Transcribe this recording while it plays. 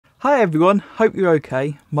Hi everyone, hope you're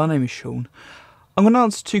okay. My name is Sean. I'm going to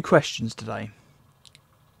answer two questions today.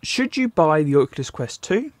 Should you buy the Oculus Quest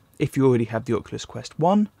 2 if you already have the Oculus Quest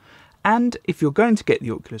 1? And if you're going to get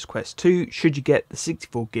the Oculus Quest 2, should you get the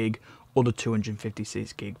 64 gig or the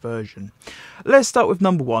 256 gig version? Let's start with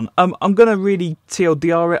number one. I'm going to really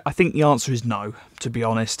TLDR it. I think the answer is no, to be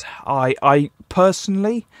honest. I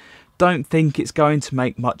personally don't think it's going to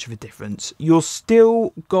make much of a difference. You're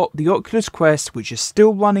still got the Oculus Quest, which is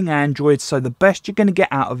still running Android, so the best you're going to get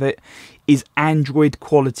out of it is Android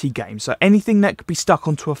quality games. So anything that could be stuck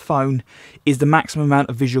onto a phone is the maximum amount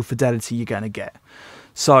of visual fidelity you're going to get.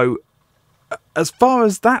 So as far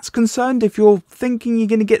as that's concerned, if you're thinking you're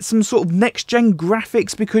going to get some sort of next-gen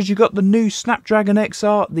graphics because you got the new Snapdragon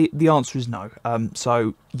XR, the answer is no.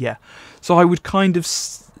 So yeah, so I would kind of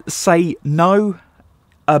say no.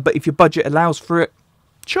 But if your budget allows for it,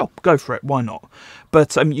 sure, go for it. Why not?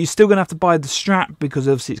 But you're still going to have to buy the strap because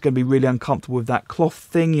obviously it's going to be really uncomfortable with that cloth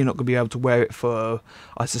thing. You're not going to be able to wear it for,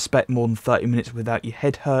 I suspect, more than 30 minutes without your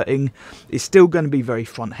head hurting. It's still going to be very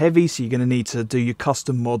front heavy, so you're going to need to do your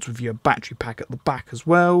custom mods with your battery pack at the back as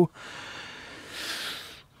well.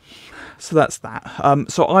 So that's that.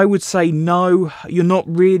 So I would say no, you're not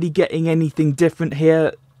really getting anything different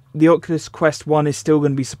here. The Oculus Quest 1 is still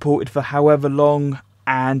going to be supported for however long,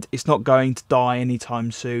 and it's not going to die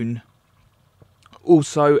anytime soon.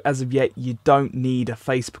 Also, as of yet, you don't need a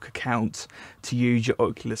Facebook account to use your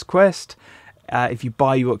Oculus Quest. If you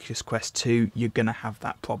buy your Oculus Quest 2, you're going to have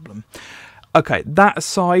that problem. Okay, that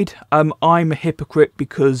aside, I'm a hypocrite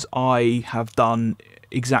because I have done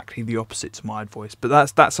exactly the opposite to my advice, but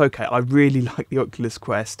that's okay. I really like the Oculus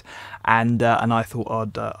Quest, and I thought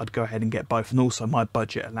I'd go ahead and get both, and also my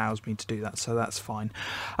budget allows me to do that, so that's fine.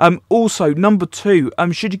 Also, number two,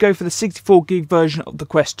 should you go for the 64 gig version of the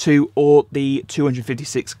Quest 2 or the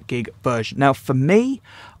 256 gig version? Now, for me,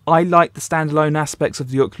 I like the standalone aspects of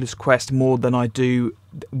the Oculus Quest more than I do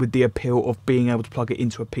with the appeal of being able to plug it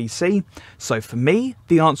into a PC. So for me,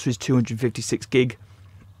 the answer is 256 gig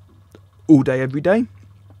all day, every day.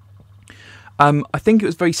 I think it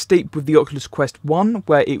was very steep with the Oculus Quest 1,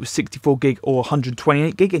 where it was 64 gig or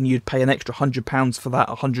 128 gig, and you'd pay an extra £100 for that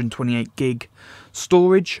 128 gig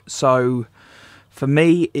storage. So for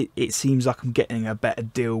me, it seems like I'm getting a better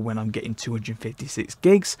deal when I'm getting 256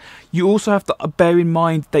 gigs. You also have to bear in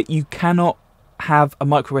mind that you cannot have a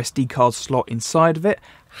micro SD card slot inside of it.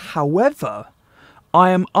 However,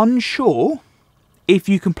 I am unsure if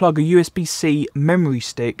you can plug a USB-C memory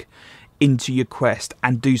stick into your Quest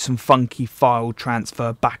and do some funky file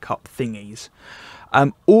transfer backup thingies.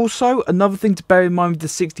 Also, another thing to bear in mind with the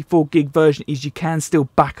 64 gig version is you can still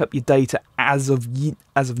back up your data as of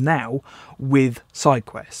now with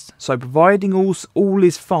SideQuest. So providing all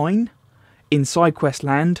is fine in SideQuest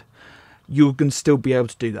land, you're going to still be able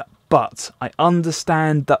to do that. But I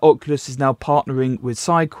understand that Oculus is now partnering with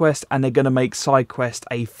SideQuest, and they're going to make SideQuest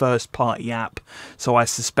a first-party app. So I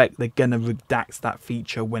suspect they're going to redact that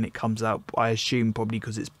feature when it comes out. I assume probably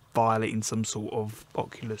because it's violating some sort of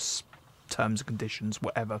Oculus terms and conditions,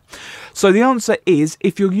 whatever. So the answer is,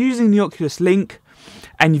 if you're using the Oculus Link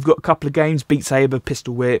and you've got a couple of games, Beat Saber,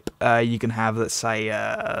 Pistol Whip, you can have, let's say,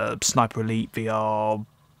 Sniper Elite VR,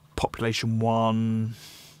 Population 1...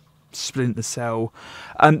 Splinter Cell,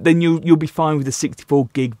 then you'll be fine with the 64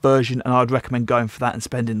 gig version, and I'd recommend going for that and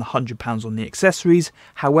spending the £100 on the accessories.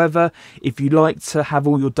 However, if you like to have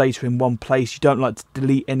all your data in one place, you don't like to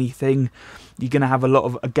delete anything, you're going to have a lot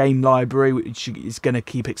of a game library which is going to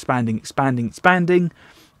keep expanding.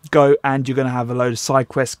 Go, and you're going to have a load of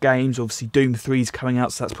SideQuest games. Obviously Doom 3 is coming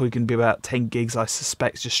out, so that's probably going to be about 10 gigs, I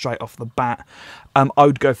suspect, just straight off the bat. I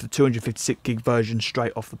would go for the 256 gig version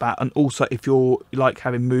straight off the bat. And also, if you're like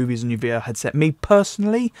having movies on your VR headset, me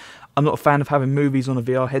personally, I'm not a fan of having movies on a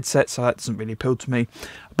VR headset, so that doesn't really appeal to me.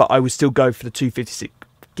 But I would still go for the 256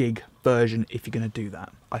 gig version if you're going to do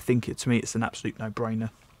that. I think to me it's an absolute no-brainer.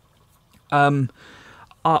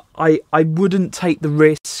 I wouldn't take the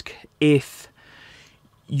risk if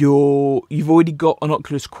you've already got an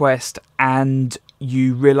Oculus Quest and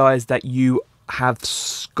you realise that you have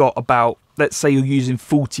got about, let's say you're using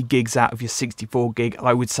 40 gigs out of your 64 gig,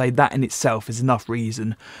 I would say that in itself is enough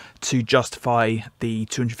reason to justify the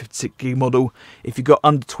 256 gig model. If you've got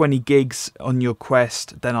under 20 gigs on your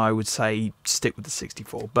Quest, then I would say stick with the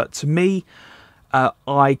 64. But to me,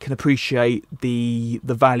 I can appreciate the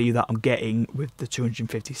value that I'm getting with the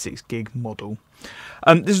 256 gig model.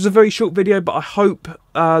 This was a very short video, but I hope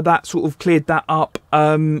that sort of cleared that up.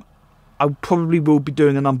 I probably will be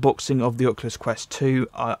doing an unboxing of the Oculus Quest 2.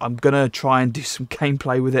 I'm going to try and do some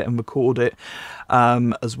gameplay with it and record it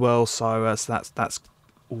as well. So that's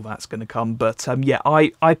all that's going to come. But yeah,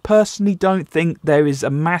 I personally don't think there is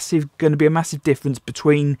going to be a massive difference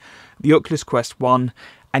between the Oculus Quest 1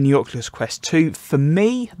 and the Oculus Quest 2. For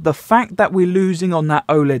me, the fact that we're losing on that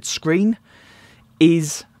OLED screen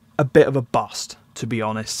is a bit of a bust, to be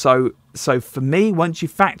honest. So for me, once you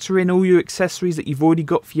factor in all your accessories that you've already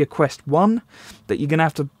got for your Quest 1, that you're going to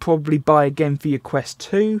have to probably buy again for your Quest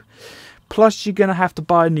 2, plus you're going to have to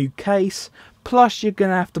buy a new case, plus you're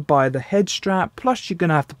going to have to buy the head strap, plus you're going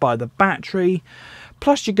to have to buy the battery,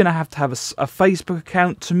 plus you're going to have a Facebook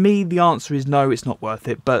account. To me, the answer is no, it's not worth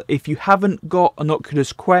it. But if you haven't got an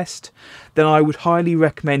Oculus Quest, then I would highly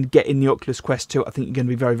recommend getting the Oculus Quest 2. I think you're going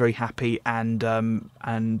to be very, very happy, and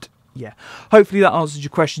yeah, hopefully that answers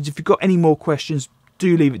your questions. If you've got any more questions,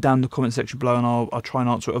 do leave it down in the comment section below, and I'll try and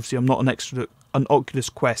answer it. Obviously, I'm not an Oculus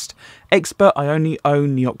Quest expert. I only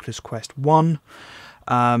own the Oculus Quest 1.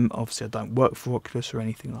 Obviously, I don't work for Oculus or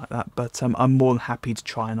anything like that, but I'm more than happy to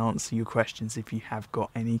try and answer your questions if you have got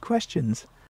any questions.